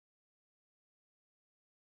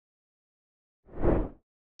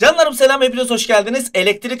Canlarım selam, hepiniz hoş geldiniz.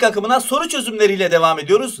 Elektrik akımına soru çözümleriyle devam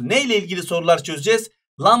ediyoruz. Ne ile ilgili sorular çözeceğiz?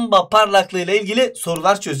 Lamba parlaklığı ile ilgili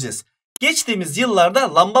sorular çözeceğiz. Geçtiğimiz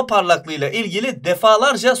yıllarda lamba parlaklığı ile ilgili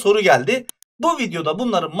defalarca soru geldi. Bu videoda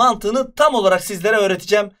bunların mantığını tam olarak sizlere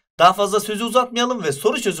öğreteceğim. Daha fazla sözü uzatmayalım ve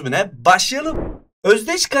soru çözümüne başlayalım.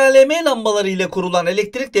 Özdeş KLM lambaları ile kurulan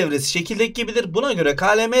elektrik devresi şekildeki gibidir. Buna göre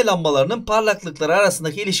KLM lambalarının parlaklıkları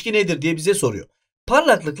arasındaki ilişki nedir diye bize soruyor.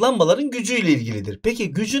 Parlaklık lambaların gücüyle ilgilidir.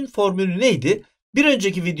 Peki gücün formülü neydi? Bir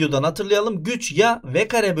önceki videodan hatırlayalım. Güç ya V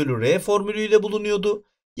kare bölü R formülüyle bulunuyordu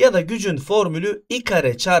ya da gücün formülü I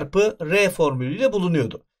kare çarpı R formülüyle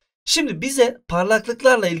bulunuyordu. Şimdi bize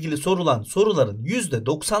parlaklıklarla ilgili sorulan soruların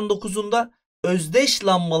 %99'unda özdeş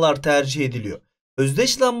lambalar tercih ediliyor.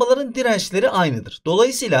 Özdeş lambaların dirençleri aynıdır.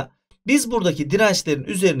 Dolayısıyla biz buradaki dirençlerin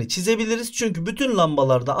üzerini çizebiliriz. Çünkü bütün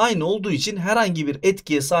lambalarda aynı olduğu için herhangi bir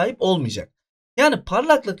etkiye sahip olmayacak. Yani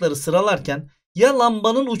parlaklıkları sıralarken ya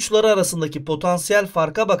lambanın uçları arasındaki potansiyel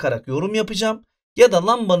farka bakarak yorum yapacağım ya da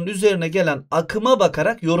lambanın üzerine gelen akıma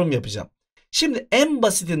bakarak yorum yapacağım. Şimdi en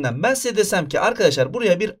basitinden ben size desem ki arkadaşlar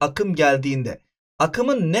buraya bir akım geldiğinde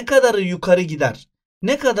akımın ne kadarı yukarı gider,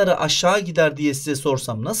 ne kadarı aşağı gider diye size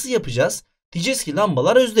sorsam nasıl yapacağız? Diyeceğiz ki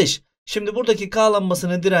lambalar özdeş. Şimdi buradaki K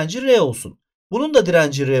lambasının direnci R olsun. Bunun da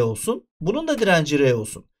direnci R olsun. Bunun da direnci R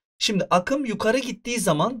olsun. Şimdi akım yukarı gittiği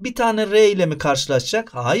zaman bir tane R ile mi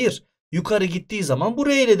karşılaşacak? Hayır. Yukarı gittiği zaman bu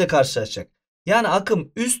R ile de karşılaşacak. Yani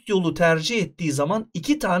akım üst yolu tercih ettiği zaman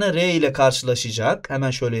iki tane R ile karşılaşacak.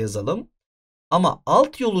 Hemen şöyle yazalım. Ama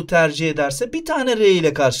alt yolu tercih ederse bir tane R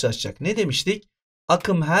ile karşılaşacak. Ne demiştik?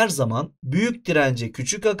 Akım her zaman büyük dirence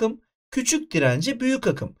küçük akım, küçük dirence büyük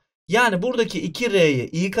akım. Yani buradaki 2R'ye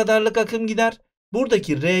I kadarlık akım gider.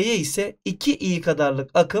 Buradaki R'ye ise 2I kadarlık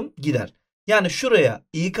akım gider. Yani şuraya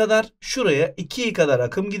I kadar, şuraya 2I kadar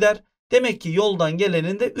akım gider. Demek ki yoldan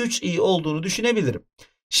gelenin de 3I olduğunu düşünebilirim.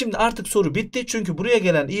 Şimdi artık soru bitti. Çünkü buraya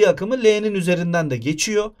gelen I akımı L'nin üzerinden de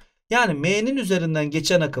geçiyor. Yani M'nin üzerinden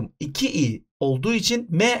geçen akım 2I olduğu için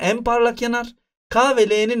M en parlak yanar. K ve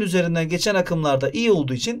L'nin üzerinden geçen akımlar da I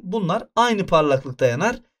olduğu için bunlar aynı parlaklıkta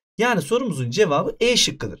yanar. Yani sorumuzun cevabı E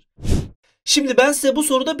şıkkıdır. Şimdi ben size bu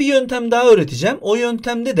soruda bir yöntem daha öğreteceğim. O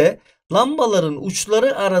yöntemde de lambaların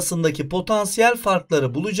uçları arasındaki potansiyel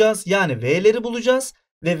farkları bulacağız. Yani V'leri bulacağız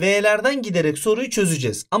ve V'lerden giderek soruyu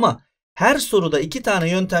çözeceğiz. Ama her soruda iki tane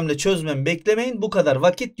yöntemle çözmemi beklemeyin. Bu kadar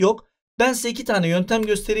vakit yok. Ben size iki tane yöntem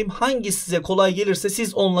göstereyim. Hangisi size kolay gelirse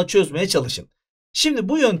siz onunla çözmeye çalışın. Şimdi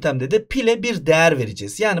bu yöntemde de pile bir değer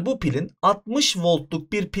vereceğiz. Yani bu pilin 60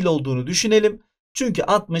 voltluk bir pil olduğunu düşünelim. Çünkü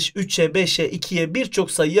 60 3'e, 5'e, 2'ye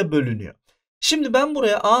birçok sayıya bölünüyor. Şimdi ben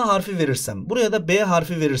buraya A harfi verirsem, buraya da B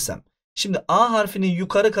harfi verirsem. Şimdi A harfinin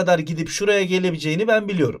yukarı kadar gidip şuraya gelebileceğini ben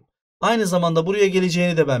biliyorum. Aynı zamanda buraya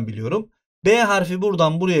geleceğini de ben biliyorum. B harfi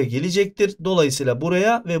buradan buraya gelecektir. Dolayısıyla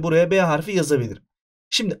buraya ve buraya B harfi yazabilirim.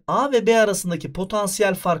 Şimdi A ve B arasındaki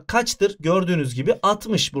potansiyel fark kaçtır? Gördüğünüz gibi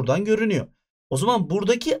 60 buradan görünüyor. O zaman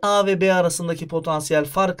buradaki A ve B arasındaki potansiyel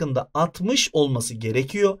farkın da 60 olması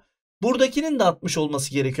gerekiyor. Buradakinin de 60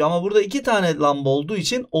 olması gerekiyor ama burada iki tane lamba olduğu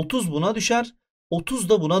için 30 buna düşer, 30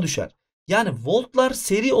 da buna düşer. Yani voltlar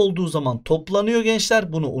seri olduğu zaman toplanıyor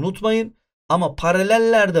gençler, bunu unutmayın. Ama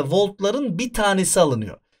paralellerde voltların bir tanesi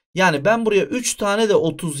alınıyor. Yani ben buraya 3 tane de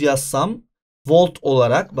 30 yazsam volt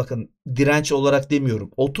olarak, bakın direnç olarak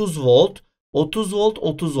demiyorum. 30 volt, 30 volt,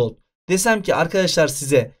 30 volt. Desem ki arkadaşlar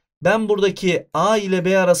size ben buradaki A ile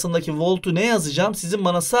B arasındaki voltu ne yazacağım? Sizin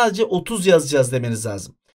bana sadece 30 yazacağız demeniz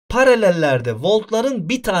lazım. Paralellerde voltların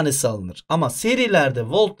bir tanesi alınır ama serilerde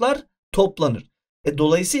voltlar toplanır.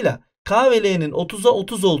 Dolayısıyla K ve L'nin 30'a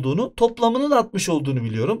 30 olduğunu, toplamının 60 olduğunu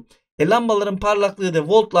biliyorum. Lambaların parlaklığı da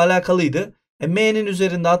voltla alakalıydı. M'nin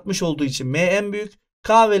üzerinde 60 olduğu için M en büyük.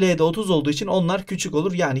 K ve L'de 30 olduğu için onlar küçük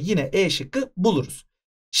olur. Yani yine E şıkkı buluruz.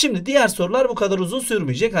 Şimdi diğer sorular bu kadar uzun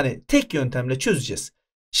sürmeyecek. Hani tek yöntemle çözeceğiz.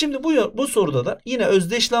 Şimdi bu soruda da yine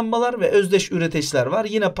özdeş lambalar ve özdeş üreteçler var.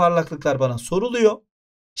 Yine parlaklıklar bana soruluyor.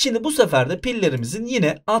 Şimdi bu sefer de pillerimizin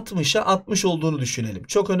yine 60'a 60 olduğunu düşünelim.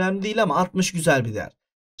 Çok önemli değil ama 60 güzel bir değer.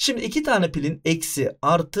 Şimdi iki tane pilin eksi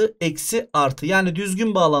artı yani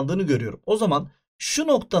düzgün bağlandığını görüyorum. O zaman şu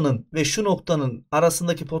noktanın ve şu noktanın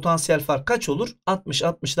arasındaki potansiyel fark kaç olur? 60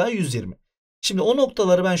 daha 120. Şimdi o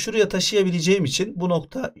noktaları ben şuraya taşıyabileceğim için bu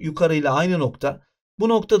nokta yukarıyla aynı nokta. Bu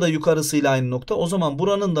nokta da yukarısıyla aynı nokta. O zaman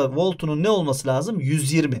buranın da voltunun ne olması lazım?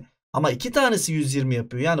 120. Ama iki tanesi 120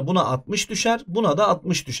 yapıyor. Yani buna 60 düşer, buna da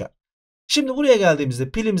 60 düşer. Şimdi buraya geldiğimizde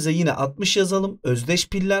pilimize yine 60 yazalım. Özdeş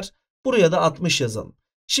piller. Buraya da 60 yazalım.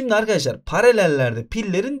 Şimdi arkadaşlar paralellerde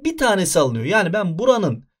pillerin bir tanesi alınıyor. Yani ben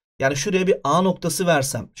buranın, yani şuraya bir A noktası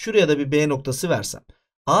versem, şuraya da bir B noktası versem.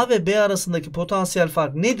 A ve B arasındaki potansiyel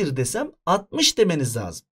fark nedir desem 60 demeniz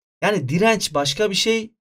lazım. Yani direnç başka bir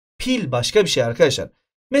şey, pil başka bir şey arkadaşlar.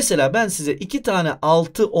 Mesela ben size 2 tane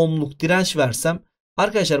 6 ohmluk direnç versem,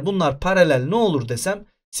 arkadaşlar bunlar paralel ne olur desem,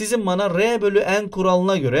 sizin bana R bölü N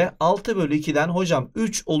kuralına göre 6 bölü 2'den hocam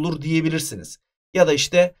 3 olur diyebilirsiniz. Ya da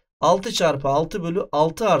işte 6 çarpı 6 bölü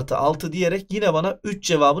 6 artı 6 diyerek yine bana 3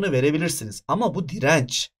 cevabını verebilirsiniz. Ama bu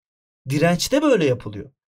direnç. Dirençte böyle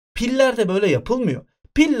yapılıyor. Pillerde böyle yapılmıyor.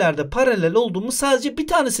 Pillerde paralel olduğumu sadece bir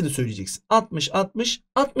tanesini söyleyeceksin. 60, 60,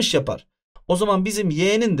 60 yapar. O zaman bizim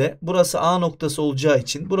y'nin de burası A noktası olacağı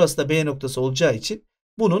için, burası da B noktası olacağı için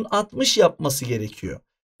bunun 60 yapması gerekiyor.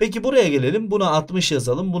 Peki buraya gelelim. Buna 60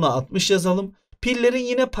 yazalım. Buna 60 yazalım. Pillerin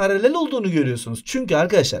yine paralel olduğunu görüyorsunuz. Çünkü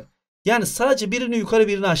arkadaşlar yani sadece birini yukarı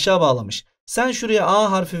birini aşağı bağlamış. Sen şuraya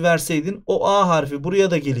A harfi verseydin o A harfi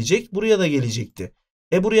buraya da gelecek, buraya da gelecekti.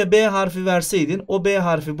 Buraya B harfi verseydin o B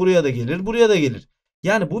harfi buraya da gelir, buraya da gelir.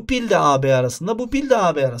 Yani bu pil de AB arasında, bu pil de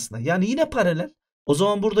AB arasında. Yani yine paralel. O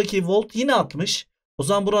zaman buradaki volt yine 60. O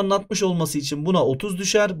zaman buranın 60 olması için buna 30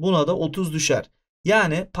 düşer, buna da 30 düşer.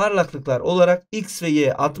 Yani parlaklıklar olarak X ve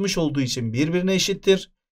Y 60 olduğu için birbirine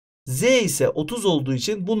eşittir. Z ise 30 olduğu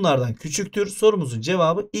için bunlardan küçüktür. Sorumuzun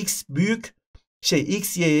cevabı X büyük,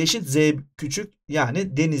 X Y'ye eşit, Z küçük,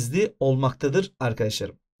 yani denizli olmaktadır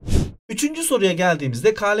arkadaşlarım. Üçüncü soruya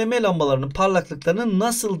geldiğimizde KLM lambalarının parlaklıklarının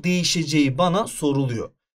nasıl değişeceği bana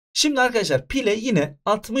soruluyor. Şimdi arkadaşlar pile yine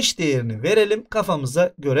 60 değerini verelim.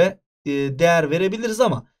 Kafamıza göre değer verebiliriz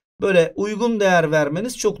ama böyle uygun değer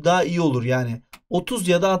vermeniz çok daha iyi olur. Yani 30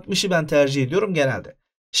 ya da 60'ı ben tercih ediyorum genelde.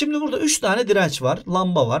 Şimdi burada 3 tane direnç var,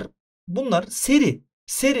 lamba var. Bunlar seri.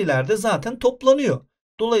 Serilerde zaten toplanıyor.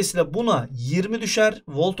 Dolayısıyla buna 20 düşer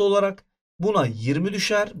volt olarak. Buna 20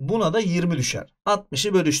 düşer. Buna da 20 düşer.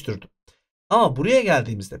 60'ı bölüştürdüm. Ama buraya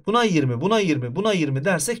geldiğimizde buna 20, buna 20, buna 20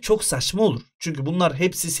 dersek çok saçma olur. Çünkü bunlar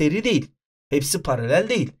hepsi seri değil. Hepsi paralel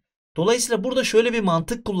değil. Dolayısıyla burada şöyle bir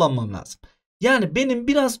mantık kullanmam lazım. Yani benim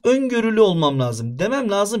biraz öngörülü olmam lazım. Demem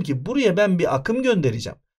lazım ki buraya ben bir akım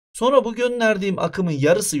göndereceğim. Sonra bu gönderdiğim akımın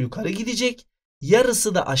yarısı yukarı gidecek.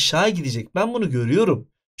 Yarısı da aşağı gidecek. Ben bunu görüyorum.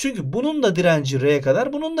 Çünkü bunun da direnci R'ye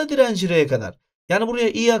kadar, bunun da direnci R'ye kadar. Yani buraya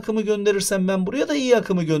I akımı gönderirsem ben buraya da I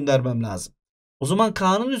akımı göndermem lazım. O zaman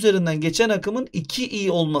K'nın üzerinden geçen akımın 2i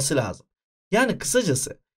olması lazım. Yani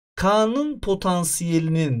kısacası K'nın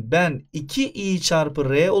potansiyelinin ben 2i çarpı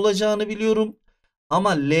R olacağını biliyorum. Ama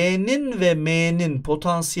L'nin ve M'nin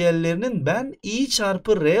potansiyellerinin ben i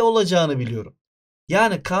çarpı R olacağını biliyorum.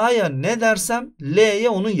 Yani K'ya ne dersem L'ye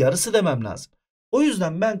onun yarısı demem lazım. O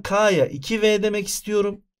yüzden ben K'ya 2V demek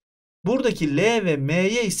istiyorum. Buradaki L ve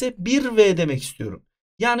M'ye ise 1V demek istiyorum.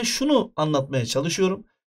 Yani şunu anlatmaya çalışıyorum.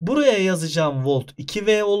 Buraya yazacağım volt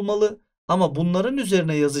 2V olmalı ama bunların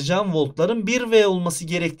üzerine yazacağım voltların 1V olması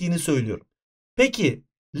gerektiğini söylüyorum. Peki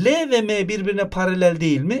L ve M birbirine paralel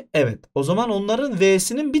değil mi? Evet. O zaman onların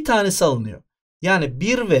V'sinin bir tanesi alınıyor. Yani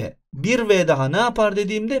 1V, 1V daha ne yapar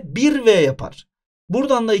dediğimde 1V yapar.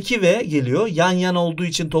 Buradan da 2V geliyor. Yan yana olduğu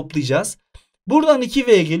için toplayacağız. Buradan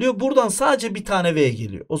 2V geliyor. Buradan sadece bir tane V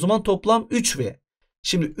geliyor. O zaman toplam 3V.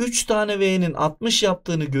 Şimdi 3 tane V'nin 60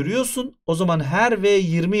 yaptığını görüyorsun. O zaman her V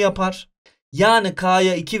 20 yapar. Yani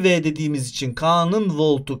K'ya 2V dediğimiz için K'nın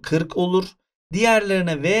voltu 40 olur.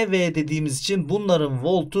 Diğerlerine VV dediğimiz için bunların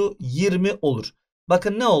voltu 20 olur.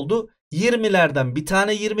 Bakın ne oldu? 20'lerden bir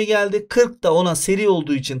tane 20 geldi. 40 da ona seri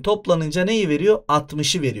olduğu için toplanınca neyi veriyor?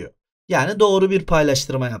 60'ı veriyor. Yani doğru bir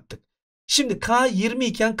paylaştırma yaptık. Şimdi K 20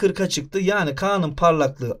 iken 40'a çıktı. Yani K'nın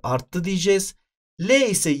parlaklığı arttı diyeceğiz. L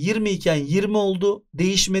ise 20 iken 20 oldu.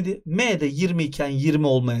 Değişmedi. M de 20 iken 20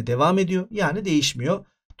 olmaya devam ediyor. Yani değişmiyor.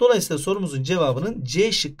 Dolayısıyla sorumuzun cevabının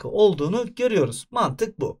C şıkkı olduğunu görüyoruz.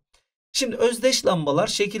 Mantık bu. Şimdi özdeş lambalar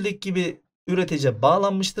şekildeki gibi üretece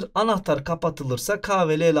bağlanmıştır. Anahtar kapatılırsa K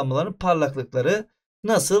ve L lambaların parlaklıkları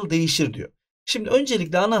nasıl değişir diyor. Şimdi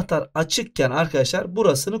öncelikle anahtar açıkken arkadaşlar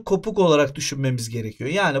burasını kopuk olarak düşünmemiz gerekiyor.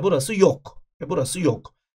 Yani burası yok. Burası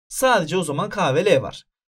yok. Sadece o zaman K ve L var.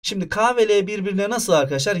 Şimdi K ve L birbirine nasıl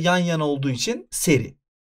arkadaşlar? Yan yana olduğu için seri.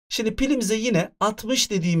 Şimdi pilimize yine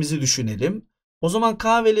 60 dediğimizi düşünelim. O zaman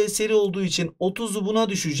K ve L seri olduğu için 30'u buna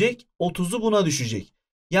düşecek, 30'u buna düşecek.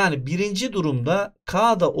 Yani birinci durumda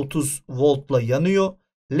K da 30 voltla yanıyor,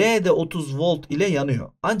 L de 30 volt ile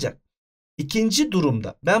yanıyor. Ancak ikinci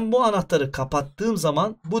durumda ben bu anahtarı kapattığım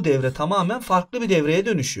zaman bu devre tamamen farklı bir devreye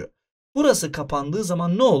dönüşüyor. Burası kapandığı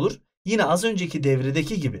zaman ne olur? Yine az önceki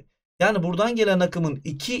devredeki gibi. Yani buradan gelen akımın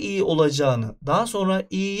 2i olacağını, daha sonra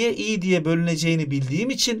i'ye i diye bölüneceğini bildiğim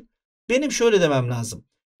için benim şöyle demem lazım.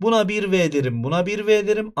 Buna 1v derim, buna 1v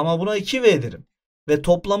derim ama buna 2v derim. Ve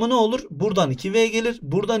toplamı ne olur? Buradan 2v gelir,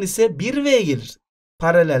 buradan ise 1v gelir.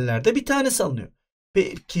 Paralellerde bir tanesi alınıyor.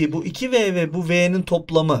 Peki bu 2v ve bu v'nin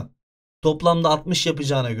toplamı Toplamda 60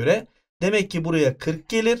 yapacağına göre demek ki buraya 40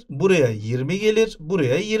 gelir, buraya 20 gelir,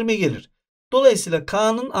 buraya 20 gelir. Dolayısıyla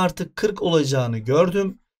K'nın artık 40 olacağını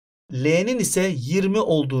gördüm. L'nin ise 20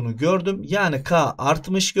 olduğunu gördüm. Yani K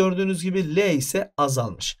artmış gördüğünüz gibi, L ise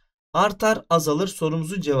azalmış. Artar azalır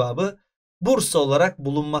sorumuzun cevabı Bursa olarak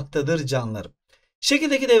bulunmaktadır canlarım.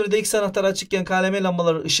 Şekildeki devrede X anahtarı açıkken KLM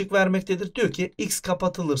lambaları ışık vermektedir. Diyor ki X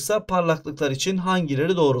kapatılırsa parlaklıklar için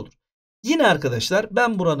hangileri doğru olur? Yine arkadaşlar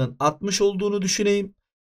ben buranın 60 olduğunu düşüneyim.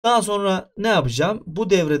 Daha sonra ne yapacağım? Bu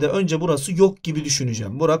devrede önce burası yok gibi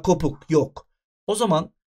düşüneceğim. Bura kopuk, yok. O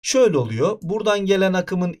zaman şöyle oluyor. Buradan gelen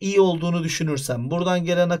akımın iyi olduğunu düşünürsem, buradan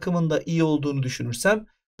gelen akımın da iyi olduğunu düşünürsem,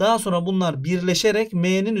 daha sonra bunlar birleşerek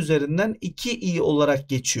M'nin üzerinden 2i olarak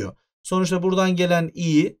geçiyor. Sonuçta buradan gelen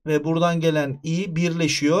i ve buradan gelen i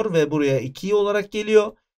birleşiyor ve buraya 2i olarak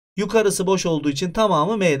geliyor. Yukarısı boş olduğu için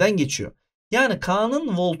tamamı M'den geçiyor. Yani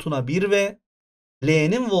K'nın voltuna 1V,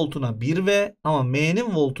 L'nin voltuna 1V ama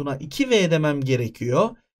M'nin voltuna 2V demem gerekiyor.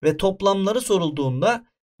 Ve toplamları sorulduğunda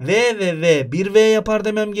V ve V 1V yapar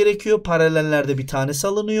demem gerekiyor. Paralellerde bir tanesi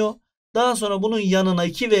alınıyor. Daha sonra bunun yanına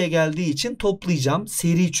 2V geldiği için toplayacağım.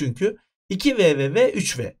 Seri çünkü. 2V ve V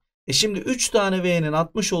 3V. Şimdi 3 tane V'nin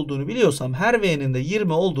 60 olduğunu biliyorsam her V'nin de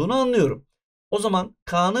 20 olduğunu anlıyorum. O zaman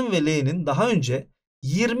K'nın ve L'nin daha önce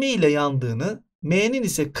 20 ile yandığını, M'nin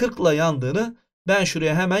ise 40 ile yandığını ben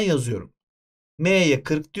şuraya hemen yazıyorum. M'ye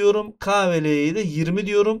 40 diyorum. K ve L'ye de 20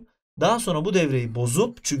 diyorum. Daha sonra bu devreyi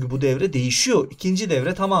bozup, çünkü bu devre değişiyor. İkinci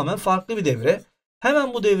devre tamamen farklı bir devre.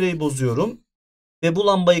 Hemen bu devreyi bozuyorum. Ve bu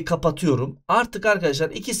lambayı kapatıyorum. Artık arkadaşlar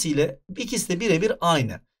ikisi de birebir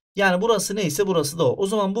aynı. Yani burası neyse burası da o. O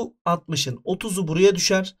zaman bu 60'ın 30'u buraya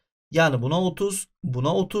düşer. Yani buna 30,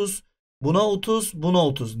 buna 30, buna 30, buna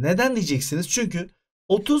 30. Neden diyeceksiniz? Çünkü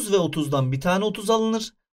 30 ve 30'dan bir tane 30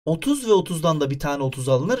 alınır. 30 ve 30'dan da bir tane 30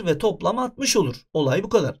 alınır ve toplam 60 olur. Olay bu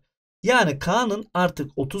kadar. Yani K'nın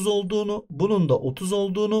artık 30 olduğunu, bunun da 30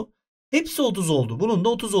 olduğunu, hepsi 30 oldu. Bunun da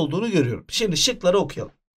 30 olduğunu görüyorum. Şimdi şıkları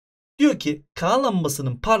okuyalım. Diyor ki K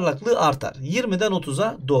lambasının parlaklığı artar. 20'den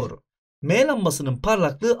 30'a doğru. M lambasının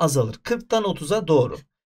parlaklığı azalır. 40'tan 30'a doğru.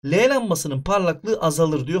 L lambasının parlaklığı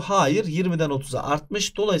azalır diyor. Hayır, 20'den 30'a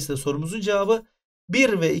artmış. Dolayısıyla sorumuzun cevabı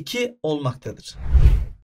 1 ve 2 olmaktadır.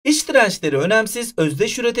 İç dirençleri önemsiz,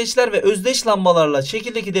 özdeş üreteçler ve özdeş lambalarla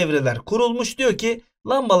şekildeki devreler kurulmuş. Diyor ki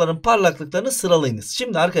lambaların parlaklıklarını sıralayınız.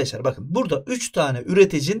 Şimdi arkadaşlar bakın burada 3 tane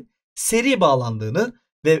üreticin seri bağlandığını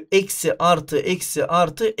ve eksi artı eksi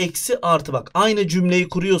artı eksi artı, bak aynı cümleyi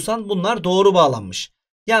kuruyorsan bunlar doğru bağlanmış.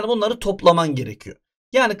 Yani bunları toplaman gerekiyor.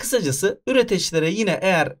 Yani kısacası üreteçlere yine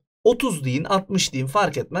eğer 30 deyin 60 deyin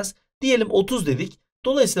fark etmez. Diyelim 30 dedik.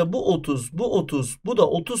 Dolayısıyla bu 30, bu 30, bu da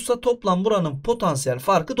 30 ise toplam buranın potansiyel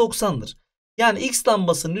farkı 90'dır. Yani X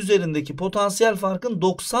lambasının üzerindeki potansiyel farkın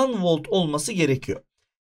 90 volt olması gerekiyor.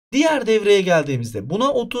 Diğer devreye geldiğimizde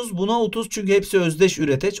buna 30, buna 30, çünkü hepsi özdeş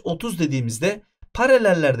üreteç. 30 dediğimizde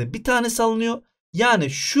paralellerde bir tanesi alınıyor. Yani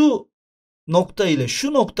şu nokta ile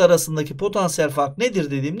şu nokta arasındaki potansiyel fark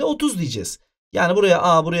nedir dediğimde 30 diyeceğiz. Yani buraya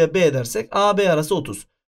A buraya B dersek AB arası 30.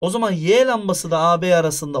 O zaman Y lambası da AB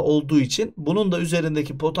arasında olduğu için bunun da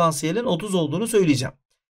üzerindeki potansiyelin 30 olduğunu söyleyeceğim.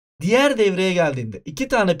 Diğer devreye geldiğimde iki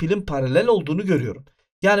tane pilin paralel olduğunu görüyorum.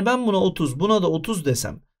 Yani ben buna 30, buna da 30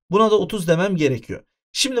 desem, buna da 30 demem gerekiyor.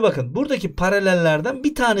 Şimdi bakın buradaki paralellerden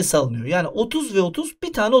bir tanesi alınıyor. Yani 30 ve 30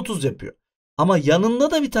 bir tane 30 yapıyor. Ama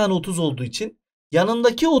yanında da bir tane 30 olduğu için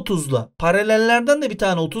yanındaki 30'la paralellerden de bir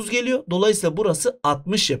tane 30 geliyor. Dolayısıyla burası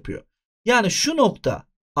 60 yapıyor. Yani şu nokta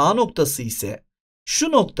A noktası ise,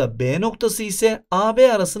 şu nokta B noktası ise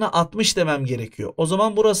AB arasına 60 demem gerekiyor. O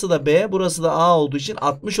zaman burası da B, burası da A olduğu için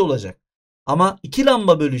 60 olacak. Ama iki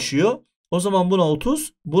lamba bölüşüyor. O zaman buna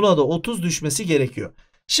 30, buna da 30 düşmesi gerekiyor.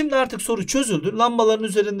 Şimdi artık soru çözüldü. Lambaların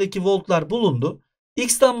üzerindeki voltlar bulundu.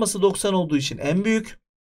 X lambası 90 olduğu için en büyük.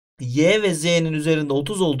 Y ve Z'nin üzerinde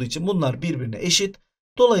 30 olduğu için bunlar birbirine eşit.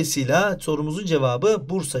 Dolayısıyla sorumuzun cevabı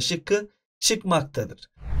Bursa şıkkı çıkmaktadır.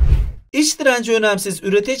 İç direnci önemsiz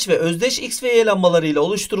üreteç ve özdeş X ve Y lambalarıyla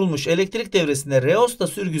oluşturulmuş elektrik devresinde reosta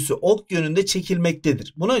sürgüsü ok yönünde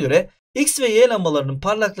çekilmektedir. Buna göre X ve Y lambalarının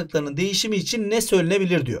parlaklıklarının değişimi için ne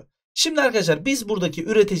söylenebilir diyor. Şimdi arkadaşlar biz buradaki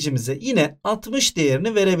üreticimize yine 60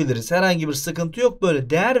 değerini verebiliriz. Herhangi bir sıkıntı yok. Böyle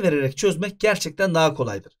değer vererek çözmek gerçekten daha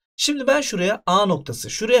kolaydır. Şimdi ben şuraya A noktası,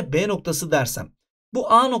 şuraya B noktası dersem,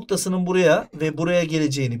 bu A noktasının buraya ve buraya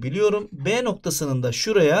geleceğini biliyorum. B noktasının da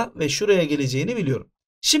şuraya ve şuraya geleceğini biliyorum.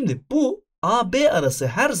 Şimdi bu AB arası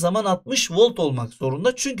her zaman 60 volt olmak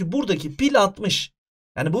zorunda. Çünkü buradaki pil 60.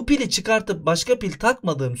 Yani bu pili çıkartıp başka pil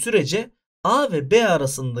takmadığım sürece A ve B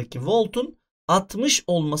arasındaki voltun 60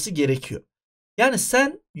 olması gerekiyor. Yani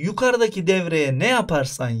sen yukarıdaki devreye ne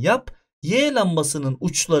yaparsan yap Y lambasının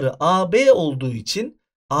uçları AB olduğu için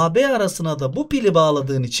AB arasına da bu pili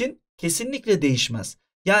bağladığın için kesinlikle değişmez.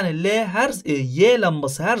 Yani Y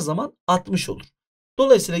lambası her zaman 60 olur.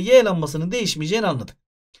 Dolayısıyla Y lambasının değişmeyeceğini anladık.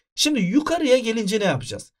 Şimdi yukarıya gelince ne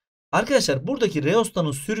yapacağız? Arkadaşlar buradaki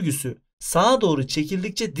reostanın sürgüsü sağa doğru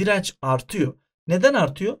çekildikçe direnç artıyor. Neden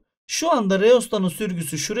artıyor? Şu anda reostanın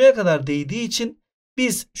sürgüsü şuraya kadar değdiği için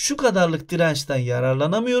biz şu kadarlık dirençten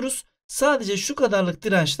yararlanamıyoruz. Sadece şu kadarlık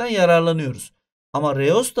dirençten yararlanıyoruz. Ama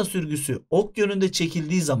reosta sürgüsü ok yönünde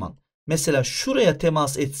çekildiği zaman mesela şuraya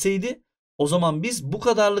temas etseydi o zaman biz bu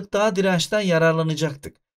kadarlık daha dirençten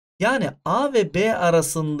yararlanacaktık. Yani A ve B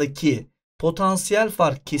arasındaki potansiyel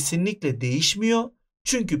fark kesinlikle değişmiyor.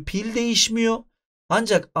 Çünkü pil değişmiyor.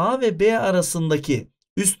 Ancak A ve B arasındaki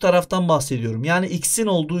üst taraftan bahsediyorum. Yani X'in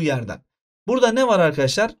olduğu yerden. Burada ne var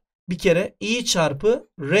arkadaşlar? Bir kere I çarpı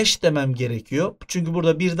reş demem gerekiyor. Çünkü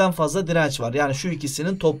burada birden fazla direnç var. Yani şu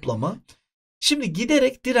ikisinin toplamı. Şimdi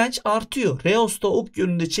giderek direnç artıyor. Reosta ok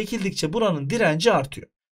yönünde çekildikçe buranın direnci artıyor.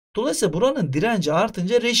 Dolayısıyla buranın direnci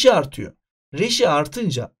artınca reşi artıyor. Reşi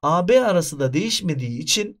artınca AB arası da değişmediği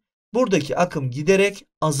için buradaki akım giderek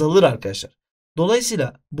azalır arkadaşlar.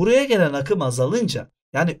 Dolayısıyla buraya gelen akım azalınca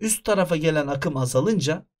yani üst tarafa gelen akım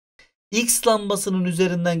azalınca X lambasının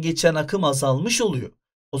üzerinden geçen akım azalmış oluyor.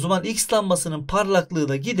 O zaman X lambasının parlaklığı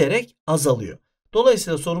da giderek azalıyor.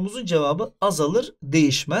 Dolayısıyla sorumuzun cevabı azalır,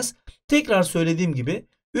 değişmez. Tekrar söylediğim gibi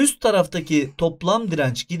üst taraftaki toplam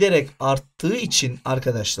direnç giderek arttığı için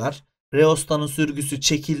arkadaşlar reostanın sürgüsü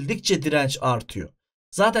çekildikçe direnç artıyor.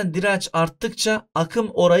 Zaten direnç arttıkça akım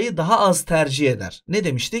orayı daha az tercih eder. Ne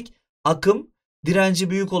demiştik? Akım direnci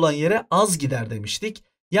büyük olan yere az gider demiştik.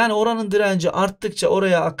 Yani oranın direnci arttıkça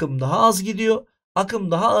oraya akım daha az gidiyor.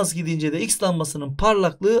 Akım daha az gidince de X lambasının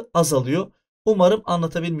parlaklığı azalıyor. Umarım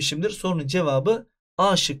anlatabilmişimdir. Sorunun cevabı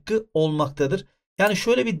A şıkkı olmaktadır. Yani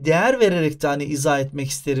şöyle bir değer vererek de hani izah etmek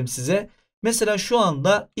isterim size. Mesela şu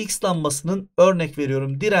anda X lambasının örnek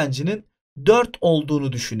veriyorum direncinin 4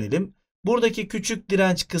 olduğunu düşünelim. Buradaki küçük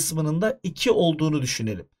direnç kısmının da 2 olduğunu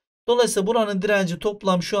düşünelim. Dolayısıyla buranın direnci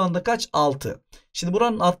toplam şu anda kaç? 6. Şimdi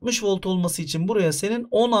buranın 60 volt olması için buraya senin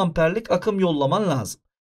 10 amperlik akım yollaman lazım.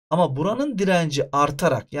 Ama buranın direnci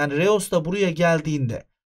artarak yani reosta buraya geldiğinde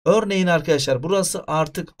örneğin arkadaşlar burası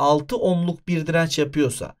artık 6 ohmluk bir direnç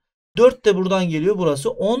yapıyorsa 4 de buradan geliyor, burası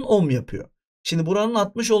 10 ohm yapıyor. Şimdi buranın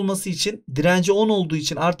 60 olması için direnci 10 olduğu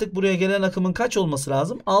için artık buraya gelen akımın kaç olması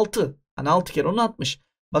lazım? 6. Hani 6 kere 10 60.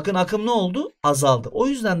 Bakın akım ne oldu? Azaldı. O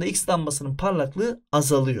yüzden de X lambasının parlaklığı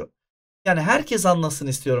azalıyor. Yani herkes anlasın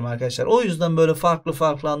istiyorum arkadaşlar. O yüzden böyle farklı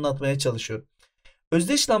farklı anlatmaya çalışıyorum.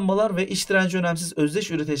 Özdeş lambalar ve iç direnci önemsiz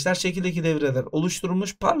özdeş üreteçler şekildeki devreler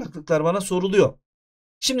oluşturulmuş parlaklıklar bana soruluyor.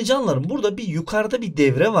 Şimdi canlarım burada bir yukarıda bir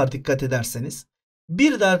devre var dikkat ederseniz.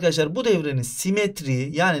 Bir de arkadaşlar bu devrenin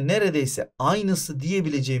simetriği yani neredeyse aynısı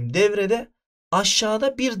diyebileceğim devrede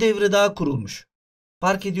aşağıda bir devre daha kurulmuş.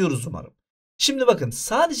 Fark ediyoruz umarım. Şimdi bakın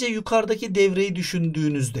sadece yukarıdaki devreyi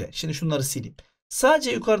düşündüğünüzde şimdi şunları sileyim.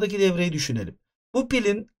 Sadece yukarıdaki devreyi düşünelim. Bu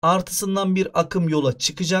pilin artısından bir akım yola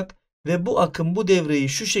çıkacak ve bu akım bu devreyi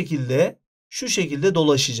şu şekilde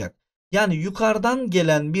dolaşacak. Yani yukarıdan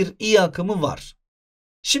gelen bir I akımı var.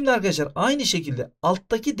 Şimdi arkadaşlar aynı şekilde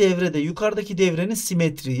alttaki devrede yukarıdaki devrenin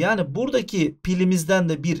simetriği yani buradaki pilimizden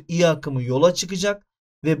de bir I akımı yola çıkacak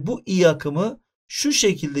ve bu I akımı şu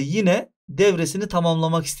şekilde yine devresini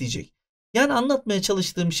tamamlamak isteyecek. Yani anlatmaya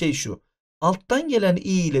çalıştığım şey şu. Alttan gelen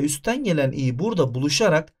I ile üstten gelen I burada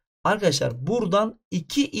buluşarak arkadaşlar buradan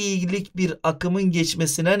 2 i'lik bir akımın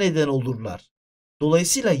geçmesine neden olurlar.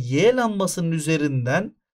 Dolayısıyla Y lambasının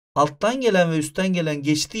üzerinden alttan gelen ve üstten gelen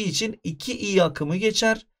geçtiği için 2 i akımı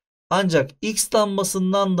geçer. Ancak X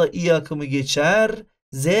lambasından da i akımı geçer.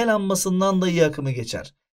 Z lambasından da i akımı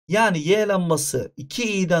geçer. Yani Y lambası 2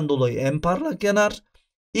 i'den dolayı en parlak yanar.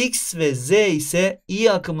 X ve Z ise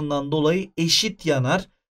i akımından dolayı eşit yanar.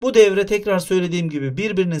 Bu devre tekrar söylediğim gibi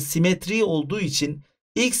birbirinin simetriği olduğu için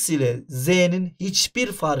X ile Z'nin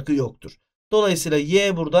hiçbir farkı yoktur. Dolayısıyla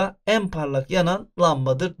Y burada en parlak yanan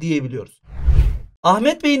lambadır diyebiliyoruz.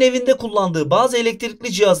 Ahmet Bey'in evinde kullandığı bazı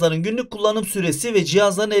elektrikli cihazların günlük kullanım süresi ve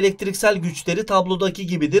cihazların elektriksel güçleri tablodaki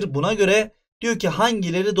gibidir. Buna göre diyor ki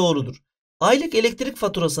hangileri doğrudur? Aylık elektrik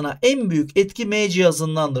faturasına en büyük etki M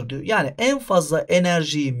cihazındandır diyor. Yani en fazla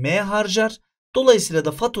enerjiyi M harcar. Dolayısıyla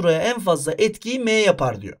da faturaya en fazla etkiyi M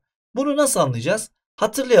yapar diyor. Bunu nasıl anlayacağız?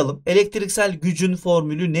 Hatırlayalım. Elektriksel gücün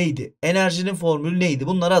formülü neydi? Enerjinin formülü neydi?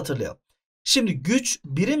 Bunları hatırlayalım. Şimdi güç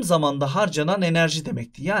birim zamanda harcanan enerji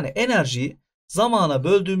demekti. Yani enerjiyi zamana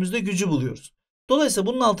böldüğümüzde gücü buluyoruz. Dolayısıyla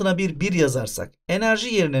bunun altına bir yazarsak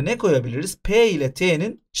enerji yerine ne koyabiliriz? P ile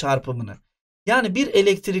T'nin çarpımını. Yani bir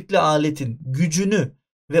elektrikli aletin gücünü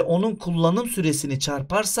ve onun kullanım süresini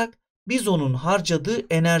çarparsak biz onun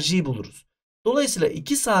harcadığı enerjiyi buluruz. Dolayısıyla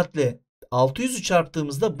 2 saatle 600'ü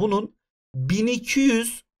çarptığımızda bunun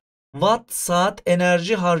 1200 watt saat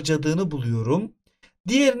enerji harcadığını buluyorum.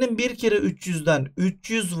 Diğerinin 1 kere 300'den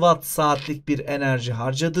 300 watt saatlik bir enerji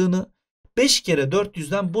harcadığını, 5 kere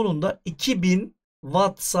 400'den bunun da 2000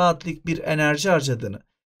 watt saatlik bir enerji harcadığını.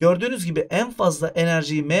 Gördüğünüz gibi en fazla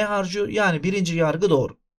enerjiyi M harcıyor. Yani birinci yargı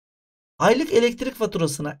doğru. Aylık elektrik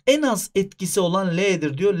faturasına en az etkisi olan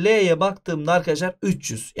L'dir diyor. L'ye baktığımda arkadaşlar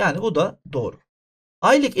 300. Yani bu da doğru.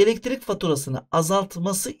 Aylık elektrik faturasını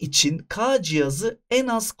azaltması için K cihazı en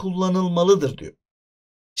az kullanılmalıdır diyor.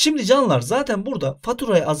 Şimdi canlar zaten burada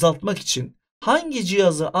faturayı azaltmak için hangi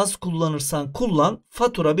cihazı az kullanırsan kullan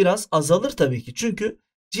fatura biraz azalır tabii ki. Çünkü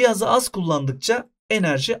cihazı az kullandıkça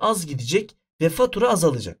enerji az gidecek ve fatura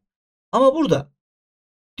azalacak. Ama burada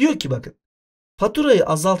diyor ki bakın faturayı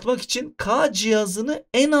azaltmak için K cihazını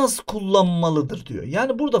en az kullanmalıdır diyor.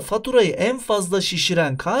 Yani burada faturayı en fazla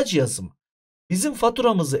şişiren K cihazı mı? Bizim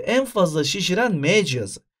faturamızı en fazla şişiren M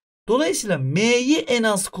cihazı. Dolayısıyla M'yi en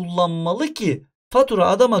az kullanmalı ki fatura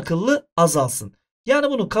adam akıllı azalsın. Yani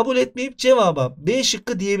bunu kabul etmeyip cevaba B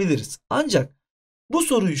şıkkı diyebiliriz. Ancak bu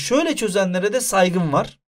soruyu şöyle çözenlere de saygım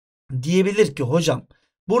var. Diyebilir ki hocam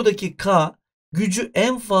buradaki K gücü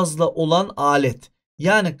en fazla olan alet.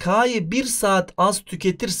 Yani K'yı 1 saat az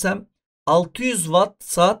tüketirsem 600 watt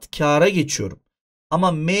saat kâra geçiyorum.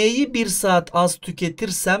 Ama M'yi 1 saat az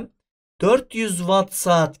tüketirsem 400 watt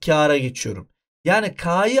saat kâra geçiyorum. Yani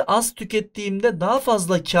K'yı az tükettiğimde daha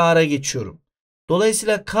fazla kâra geçiyorum.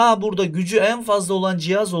 Dolayısıyla K burada gücü en fazla olan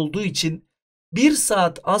cihaz olduğu için 1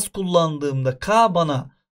 saat az kullandığımda K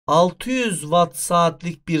bana 600 watt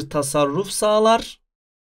saatlik bir tasarruf sağlar.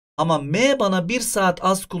 Ama M bana 1 saat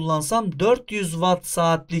az kullansam 400 watt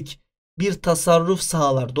saatlik bir tasarruf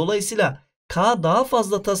sağlar. Dolayısıyla K daha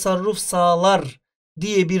fazla tasarruf sağlar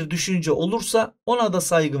diye bir düşünce olursa ona da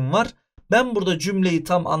saygım var. Ben burada cümleyi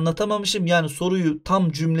tam anlatamamışım. Yani soruyu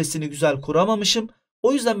tam cümlesini güzel kuramamışım.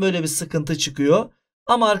 O yüzden böyle bir sıkıntı çıkıyor.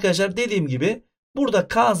 Ama arkadaşlar dediğim gibi burada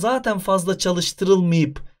K zaten fazla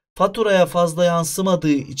çalıştırılmayıp faturaya fazla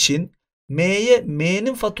yansımadığı için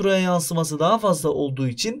M'nin faturaya yansıması daha fazla olduğu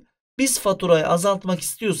için biz faturayı azaltmak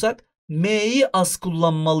istiyorsak M'yi az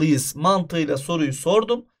kullanmalıyız mantığıyla soruyu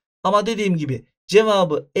sordum. Ama dediğim gibi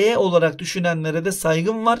cevabı E olarak düşünenlere de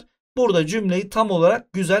saygım var. Burada cümleyi tam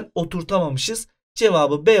olarak güzel oturtamamışız.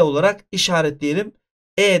 Cevabı B olarak işaretleyelim.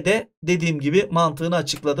 E'de dediğim gibi mantığını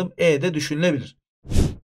açıkladım. E'de düşünülebilir.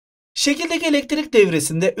 Şekildeki elektrik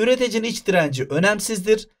devresinde üreticinin iç direnci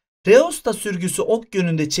önemsizdir. Reosta sürgüsü ok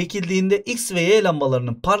yönünde çekildiğinde X ve Y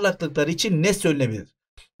lambalarının parlaklıkları için ne söylenebilir?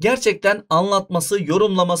 Gerçekten anlatması,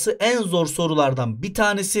 yorumlaması en zor sorulardan bir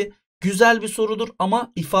tanesi. Güzel bir sorudur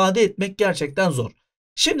ama ifade etmek gerçekten zor.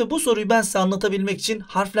 Şimdi bu soruyu ben size anlatabilmek için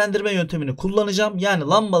harflendirme yöntemini kullanacağım. Yani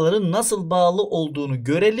lambaların nasıl bağlı olduğunu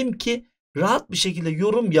görelim ki rahat bir şekilde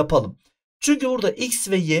yorum yapalım. Çünkü burada X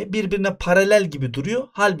ve Y birbirine paralel gibi duruyor.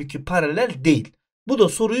 Halbuki paralel değil. Bu da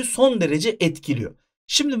soruyu son derece etkiliyor.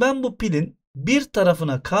 Şimdi ben bu pilin bir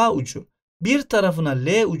tarafına K ucu, bir tarafına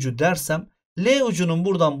L ucu dersem L ucunun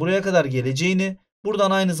buradan buraya kadar geleceğini,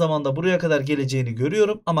 buradan aynı zamanda buraya kadar geleceğini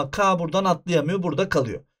görüyorum. Ama K buradan atlayamıyor, burada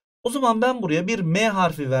kalıyor. O zaman ben buraya bir M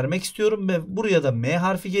harfi vermek istiyorum ve buraya da M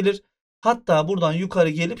harfi gelir. Hatta buradan yukarı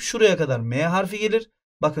gelip şuraya kadar M harfi gelir.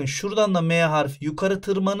 Bakın şuradan da M harfi yukarı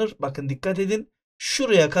tırmanır. Bakın dikkat edin.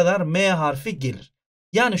 Şuraya kadar M harfi gelir.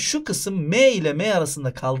 Yani şu kısım M ile M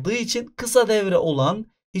arasında kaldığı için kısa devre olan,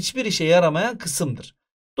 hiçbir işe yaramayan kısımdır.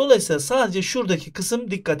 Dolayısıyla sadece şuradaki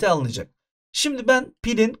kısım dikkate alınacak. Şimdi ben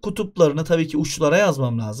pilin kutuplarını tabii ki uçlara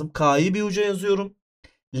yazmam lazım. K'yı bir uca yazıyorum.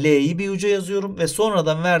 L'yi bir uca yazıyorum ve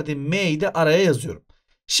sonradan verdiğim M'yi de araya yazıyorum.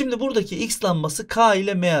 Şimdi buradaki X lambası K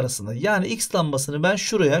ile M arasında. Yani X lambasını ben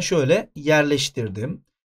şuraya şöyle yerleştirdim.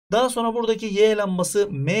 Daha sonra buradaki Y lambası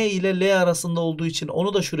M ile L arasında olduğu için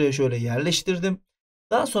onu da şuraya şöyle yerleştirdim.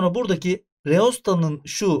 Daha sonra buradaki reostanın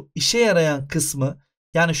şu işe yarayan kısmı,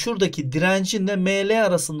 yani şuradaki direncin de M L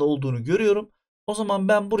arasında olduğunu görüyorum. O zaman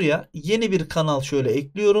ben buraya yeni bir kanal şöyle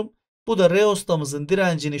ekliyorum. Bu da reostamızın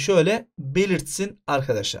direncini şöyle belirtsin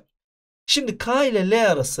arkadaşlar. Şimdi K ile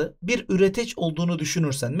L arası bir üreteç olduğunu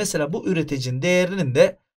düşünürsen, mesela bu üretecin değerinin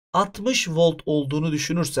de 60 volt olduğunu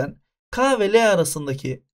düşünürsen, K ve L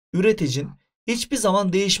arasındaki üretecin hiçbir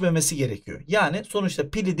zaman değişmemesi gerekiyor. Yani sonuçta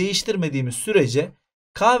pili değiştirmediğimiz sürece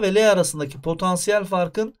K ve L arasındaki potansiyel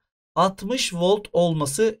farkın 60 volt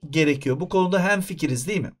olması gerekiyor. Bu konuda hemfikiriz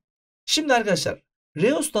değil mi? Şimdi arkadaşlar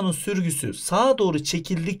reostanın sürgüsü sağa doğru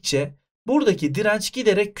çekildikçe buradaki direnç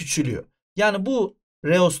giderek küçülüyor. Yani bu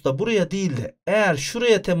reosta buraya değil de eğer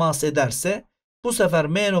şuraya temas ederse Bu sefer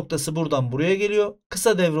M noktası buradan buraya geliyor.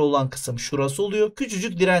 Kısa devre olan kısım şurası oluyor.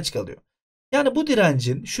 Küçücük direnç kalıyor. Yani bu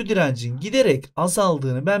direncin, şu direncin giderek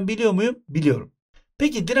azaldığını ben biliyor muyum? Biliyorum.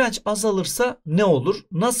 Peki direnç azalırsa ne olur?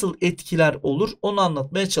 Nasıl etkiler olur? Onu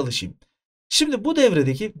anlatmaya çalışayım. Şimdi bu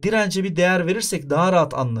devredeki dirence bir değer verirsek daha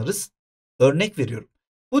rahat anlarız. Örnek veriyorum.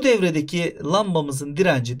 Bu devredeki lambamızın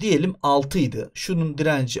direnci diyelim 6 idi. Şunun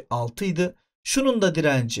direnci 6 idi. Şunun da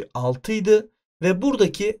direnci 6 idi. Ve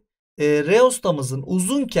buradaki reostamızın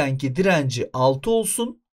uzunkenki direnci 6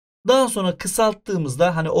 olsun. Daha sonra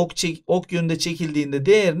kısalttığımızda hani ok yönünde çekildiğinde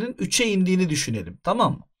değerinin 3'e indiğini düşünelim.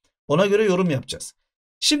 Tamam mı? Ona göre yorum yapacağız.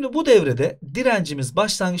 Şimdi bu devrede direncimiz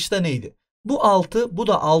başlangıçta neydi? Bu 6, bu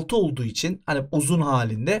da 6 olduğu için hani uzun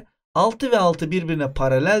halinde 6 ve 6 birbirine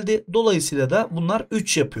paraleldi. Dolayısıyla da bunlar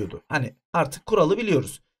 3 yapıyordu. Hani artık kuralı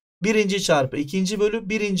biliyoruz. Birinci çarpı ikinci bölü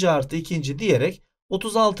birinci artı ikinci diyerek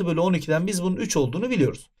 36 bölü 12'den biz bunun 3 olduğunu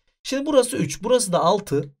biliyoruz. Şimdi burası 3, burası da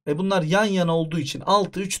 6 ve bunlar yan yana olduğu için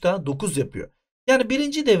 6, 3 daha 9 yapıyor. Yani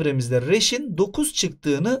birinci devremizde reşin 9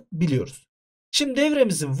 çıktığını biliyoruz. Şimdi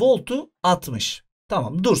devremizin voltu 60.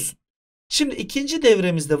 Tamam, dursun. Şimdi ikinci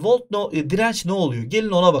devremizde direnç ne oluyor? Gelin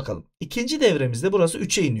ona bakalım. İkinci devremizde burası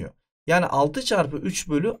 3'e iniyor. Yani 6 çarpı 3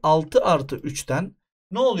 bölü 6 artı 3'ten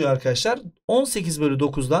ne oluyor arkadaşlar? 18 bölü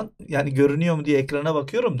 9'dan, yani görünüyor mu diye ekrana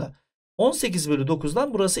bakıyorum da 18 bölü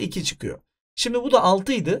 9'dan burası 2 çıkıyor. Şimdi bu da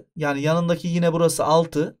 6 idi. Yani yanındaki yine burası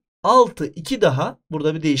 6. 6 2 daha,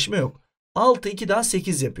 burada bir değişme yok. 6 2 daha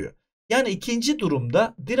 8 yapıyor. Yani ikinci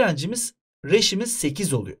durumda direncimiz, reşimiz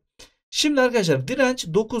 8 oluyor. Şimdi arkadaşlar direnç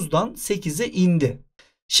 9'dan 8'e indi.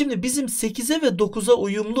 Şimdi bizim 8'e ve 9'a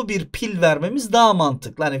uyumlu bir pil vermemiz daha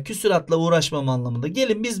mantıklı. Hani küsuratla uğraşmam anlamında.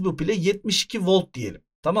 Gelin biz bu pile 72 volt diyelim.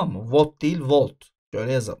 Tamam mı? Volt değil, volt.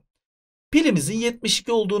 Şöyle yazalım. Pilimizin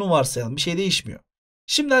 72 olduğunu varsayalım. Bir şey değişmiyor.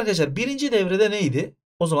 Şimdi arkadaşlar birinci devrede neydi?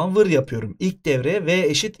 O zaman vır yapıyorum. İlk devreye V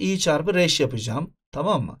eşit I çarpı reş yapacağım.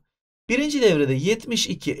 Tamam mı? Birinci devrede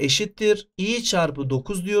 72 eşittir I çarpı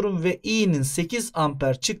 9 diyorum ve I'nin 8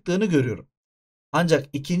 amper çıktığını görüyorum. Ancak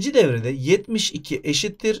ikinci devrede 72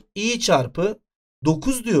 eşittir I çarpı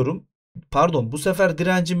 9 diyorum. Pardon, bu sefer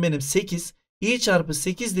direncim benim 8. I çarpı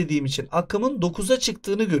 8 dediğim için akımın 9'a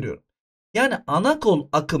çıktığını görüyorum. Yani ana kol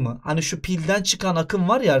akımı, hani şu pilden çıkan akım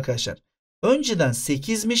var ya arkadaşlar. Önceden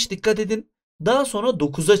 8'miş, dikkat edin. Daha sonra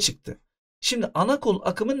 9'a çıktı. Şimdi ana kol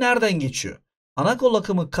akımı nereden geçiyor? Ana kol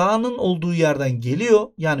akımı K'nın olduğu yerden geliyor.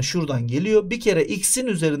 Yani şuradan geliyor. Bir kere X'in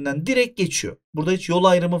üzerinden direkt geçiyor. Burada hiç yol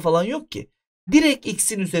ayrımı falan yok ki. Direkt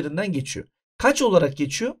X'in üzerinden geçiyor. Kaç olarak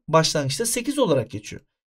geçiyor? Başlangıçta 8 olarak geçiyor.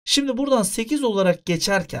 Şimdi buradan 8 olarak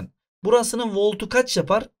geçerken burasının voltu kaç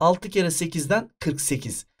yapar? 6 kere 8'den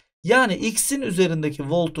 48. Yani X'in üzerindeki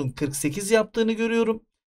voltun 48 yaptığını görüyorum.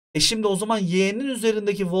 Şimdi o zaman Y'nin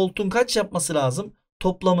üzerindeki voltun kaç yapması lazım?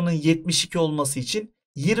 Toplamının 72 olması için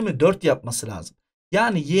 24 yapması lazım.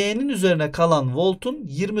 Yani Y'nin üzerine kalan voltun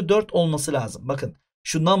 24 olması lazım. Bakın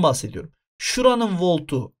şundan bahsediyorum. Şuranın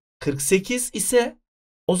voltu 48 ise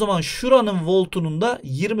o zaman şuranın voltunun da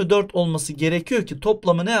 24 olması gerekiyor ki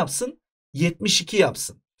toplamı ne yapsın? 72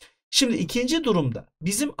 yapsın. Şimdi ikinci durumda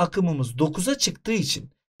bizim akımımız 9'a çıktığı için,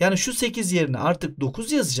 yani şu 8 yerine artık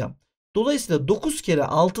 9 yazacağım. Dolayısıyla 9 kere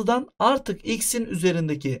 6'dan artık X'in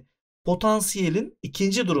üzerindeki potansiyelin,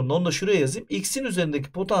 ikinci durumda onu da şuraya yazayım. X'in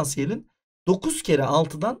üzerindeki potansiyelin 9 kere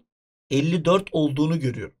 6'dan 54 olduğunu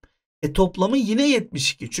görüyorum. Toplamı yine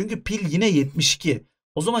 72. Çünkü pil yine 72.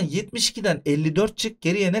 O zaman 72'den 54 çık,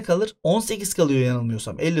 geriye ne kalır? 18 kalıyor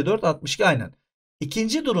yanılmıyorsam. 54, 62 aynen.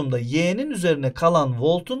 İkinci durumda Y'nin üzerine kalan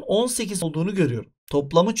voltun 18 olduğunu görüyorum.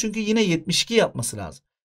 Toplamı çünkü yine 72 yapması lazım.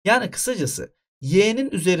 Yani kısacası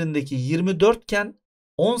Y'nin üzerindeki 24 iken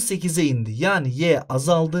 18'e indi. Yani Y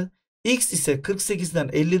azaldı. X ise 48'den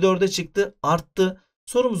 54'e çıktı, arttı.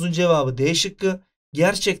 Sorumuzun cevabı D şıkkı.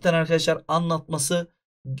 Gerçekten arkadaşlar anlatması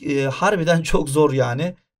harbiden çok zor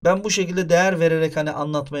yani. Ben bu şekilde değer vererek hani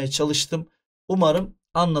anlatmaya çalıştım. Umarım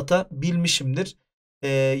anlatabilmişimdir.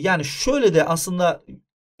 Yani şöyle de aslında,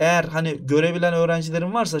 eğer hani görebilen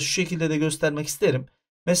öğrencilerim varsa şu şekilde de göstermek isterim.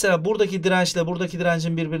 Mesela buradaki dirençle buradaki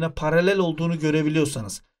direncin birbirine paralel olduğunu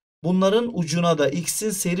görebiliyorsanız, bunların ucuna da X'in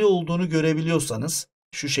seri olduğunu görebiliyorsanız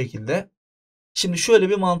şu şekilde. Şimdi şöyle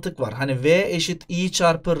bir mantık var. Hani V eşit I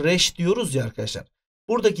çarpı reş diyoruz ya arkadaşlar.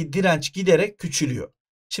 Buradaki direnç giderek küçülüyor.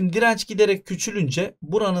 Şimdi direnç giderek küçülünce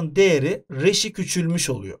buranın değeri reşi küçülmüş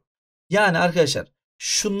oluyor. Yani arkadaşlar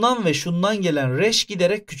şundan ve şundan gelen reş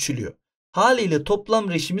giderek küçülüyor. Haliyle toplam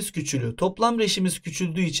reşimiz küçülüyor. Toplam reşimiz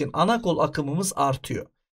küçüldüğü için ana kol akımımız artıyor.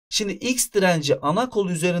 Şimdi X direnci ana kol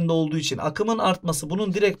üzerinde olduğu için akımın artması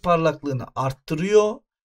bunun direkt parlaklığını arttırıyor.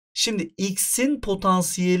 Şimdi X'in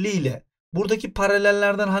potansiyeli ile buradaki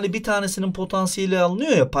paralellerden hani bir tanesinin potansiyeli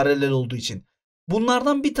alınıyor ya paralel olduğu için.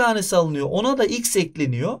 Bunlardan bir tanesi alınıyor. Ona da x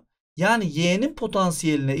ekleniyor. Yani y'nin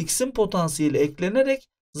potansiyeline x'in potansiyeli eklenerek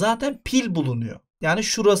zaten pil bulunuyor. Yani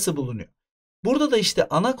şurası bulunuyor. Burada da işte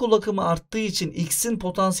ana kol akımı arttığı için x'in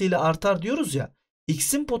potansiyeli artar diyoruz ya.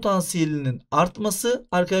 X'in potansiyelinin artması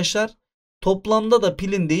arkadaşlar toplamda da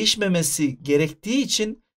pilin değişmemesi gerektiği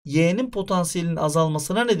için y'nin potansiyelinin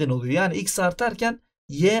azalmasına neden oluyor. Yani x artarken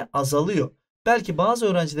y azalıyor. Belki bazı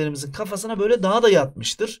öğrencilerimizin kafasına böyle daha da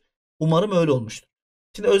yatmıştır. Umarım öyle olmuştur.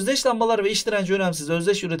 Şimdi özdeş lambalar ve iç direnci önemsiz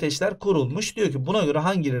özdeş üreteçler kurulmuş. Diyor ki buna göre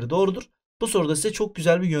hangileri doğrudur? Bu soruda size çok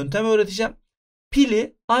güzel bir yöntem öğreteceğim.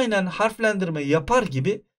 Pili aynen harflendirme yapar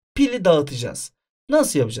gibi pili dağıtacağız.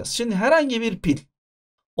 Nasıl yapacağız? Şimdi herhangi bir pil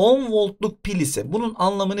 10 voltluk pil ise bunun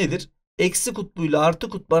anlamı nedir? Eksi kutbuyla artı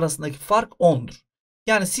kutbu arasındaki fark 10'dur.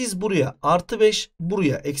 Yani siz buraya artı 5,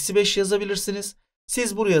 buraya eksi 5 yazabilirsiniz.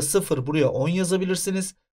 Siz buraya 0, buraya 10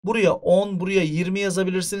 yazabilirsiniz. Buraya 10, buraya 20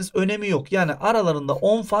 yazabilirsiniz. Önemi yok. Yani aralarında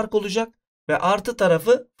 10 fark olacak ve artı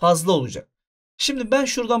tarafı fazla olacak. Şimdi ben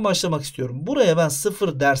şuradan başlamak istiyorum. Buraya ben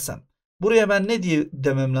 0 dersem, buraya ben ne diye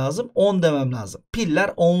demem lazım? 10 demem lazım. Piller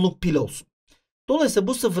 10'luk pil olsun. Dolayısıyla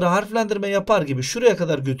bu sıfırı harflendirme yapar gibi şuraya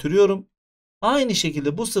kadar götürüyorum. Aynı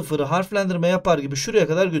şekilde bu sıfırı harflendirme yapar gibi şuraya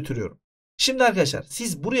kadar götürüyorum. Şimdi arkadaşlar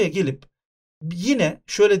siz buraya gelip yine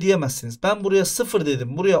şöyle diyemezsiniz. Ben buraya 0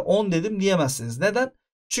 dedim, buraya 10 dedim diyemezsiniz. Neden?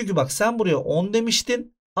 Çünkü bak sen buraya 10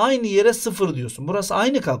 demiştin. Aynı yere 0 diyorsun. Burası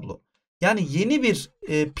aynı kablo. Yani yeni bir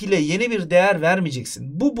pile yeni bir değer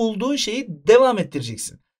vermeyeceksin. Bu bulduğun şeyi devam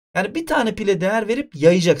ettireceksin. Yani bir tane pile değer verip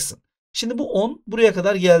yayacaksın. Şimdi bu 10 buraya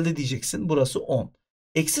kadar geldi diyeceksin. Burası 10.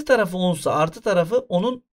 Eksi tarafı 10 ise artı tarafı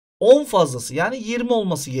onun 10 fazlası. Yani 20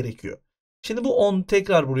 olması gerekiyor. Şimdi bu 10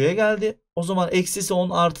 tekrar buraya geldi. O zaman eksisi 10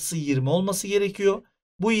 artısı 20 olması gerekiyor.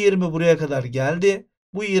 Bu 20 buraya kadar geldi.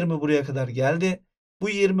 Bu 20 buraya kadar geldi. Bu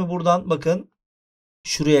 20 buradan bakın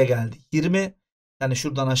şuraya geldi. 20 yani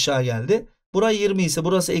şuradan aşağı geldi. Burası 20 ise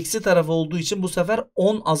burası eksi tarafı olduğu için bu sefer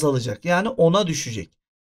 10 azalacak. Yani 10'a düşecek.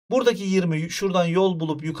 Buradaki 20 şuradan yol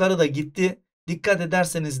bulup yukarıda gitti. Dikkat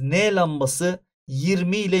ederseniz N lambası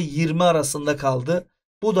 20 ile 20 arasında kaldı.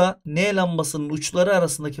 Bu da N lambasının uçları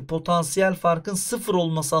arasındaki potansiyel farkın 0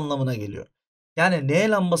 olması anlamına geliyor. Yani N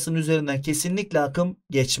lambasının üzerinden kesinlikle akım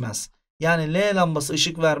geçmez. Yani L lambası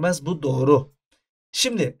ışık vermez. Bu doğru.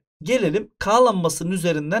 Şimdi gelelim K lambasının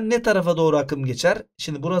üzerinden ne tarafa doğru akım geçer?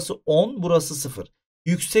 Şimdi burası 10, burası 0.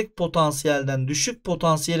 Yüksek potansiyelden düşük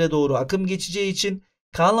potansiyele doğru akım geçeceği için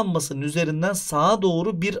K lambasının üzerinden sağa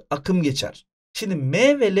doğru bir akım geçer. Şimdi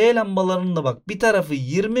M ve L lambalarının da bak bir tarafı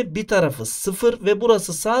 20 bir tarafı 0 ve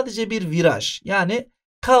burası sadece bir viraj. Yani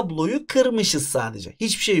kabloyu kırmışız sadece.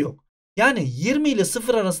 Hiçbir şey yok. Yani 20 ile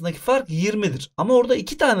 0 arasındaki fark 20'dir. Ama orada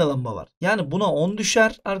 2 tane lamba var. Yani buna 10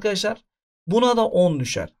 düşer arkadaşlar. Buna da 10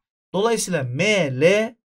 düşer. Dolayısıyla M,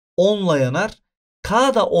 L 10'la yanar.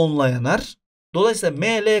 K da 10'la yanar. Dolayısıyla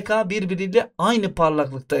M, L, K birbiriyle aynı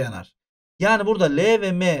parlaklıkta yanar. Yani burada L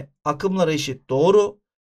ve M akımları eşit doğru.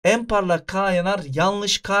 En parlak K yanar.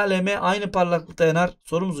 Yanlış. K ile M aynı parlaklıkta yanar.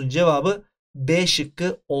 Sorumuzun cevabı B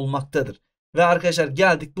şıkkı olmaktadır. Ve arkadaşlar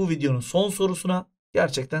geldik bu videonun son sorusuna.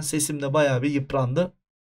 Gerçekten sesim de bayağı bir yıprandı.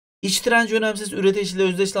 İç direnci önemsiz üreticiyle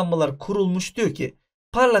özdeş lambalar kurulmuş diyor ki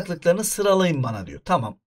parlaklıklarını sıralayın bana diyor.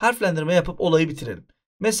 Tamam. Harflendirme yapıp olayı bitirelim.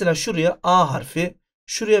 Mesela şuraya A harfi,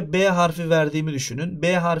 şuraya B harfi verdiğimi düşünün.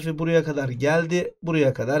 B harfi buraya kadar geldi,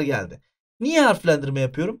 buraya kadar geldi. Niye harflendirme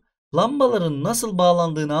yapıyorum? Lambaların nasıl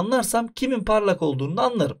bağlandığını anlarsam kimin parlak olduğunu da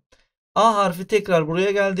anlarım. A harfi tekrar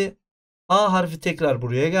buraya geldi. A harfi tekrar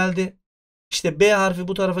buraya geldi. İşte B harfi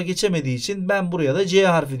bu tarafa geçemediği için ben buraya da C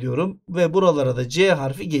harfi diyorum ve buralara da C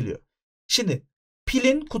harfi geliyor. Şimdi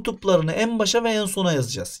pilin kutuplarını en başa ve en sona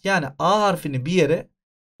yazacağız. Yani A harfini bir yere,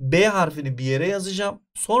 B harfini bir yere yazacağım.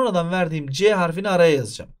 Sonradan verdiğim C harfini araya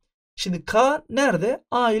yazacağım. Şimdi K nerede?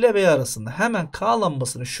 A ile B arasında. Hemen K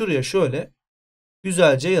lambasını şuraya şöyle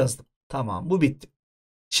güzelce yazdım. Tamam, bu bitti.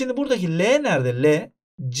 Şimdi buradaki L nerede? L,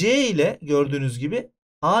 C ile gördüğünüz gibi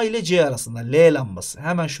A ile C arasında L lambası.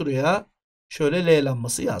 Hemen şuraya şöyle L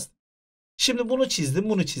lambası yazdım. Şimdi bunu çizdim,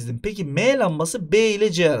 bunu çizdim. Peki M lambası B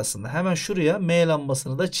ile C arasında. Hemen şuraya M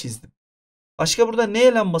lambasını da çizdim. Başka burada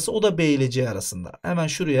N lambası, o da B ile C arasında. Hemen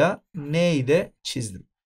şuraya N'yi de çizdim.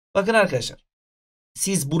 Bakın arkadaşlar.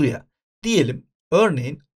 Siz buraya diyelim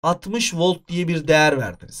örneğin 60 volt diye bir değer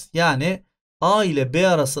verdiniz. Yani A ile B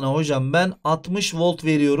arasına hocam ben 60 volt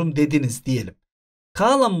veriyorum dediniz diyelim.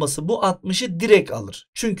 K lambası bu 60'ı direkt alır.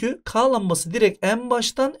 Çünkü K lambası direkt en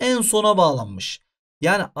baştan en sona bağlanmış.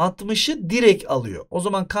 Yani 60'ı direkt alıyor. O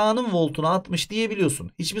zaman K'nın voltuna 60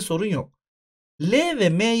 diyebiliyorsun. Hiçbir sorun yok. L ve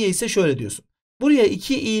M'ye ise şöyle diyorsun. Buraya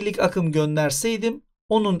 2 i'lik akım gönderseydim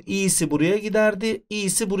onun i'si buraya giderdi,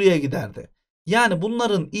 i'si buraya giderdi. Yani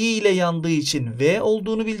bunların i ile yandığı için v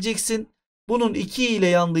olduğunu bileceksin. Bunun 2 ile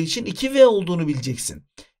yandığı için 2v olduğunu bileceksin.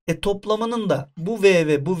 Toplamının da bu v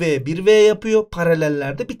ve bu v 1v yapıyor.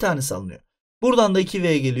 Paralellerde bir tanesi alınıyor. Buradan da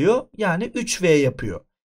 2v geliyor. Yani 3v yapıyor.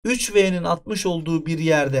 3v'nin 60 olduğu bir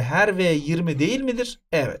yerde her v 20 değil midir?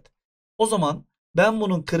 Evet. O zaman ben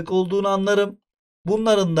bunun 40 olduğunu anlarım.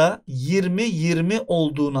 Bunların da 20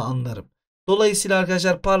 olduğunu anlarım. Dolayısıyla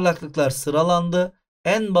arkadaşlar parlaklıklar sıralandı.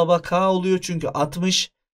 En baba K oluyor çünkü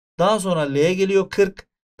 60. Daha sonra L geliyor 40.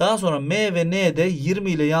 Daha sonra M ve N de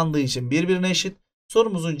 20 ile yandığı için birbirine eşit.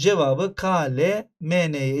 Sorumuzun cevabı K, L,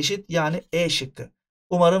 M, N'ye eşit. Yani E şıkkı.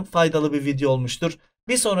 Umarım faydalı bir video olmuştur.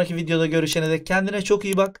 Bir sonraki videoda görüşene dek kendine çok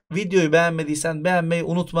iyi bak. Videoyu beğenmediysen beğenmeyi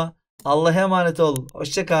unutma. Allah'a emanet ol.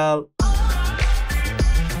 Hoşça kal.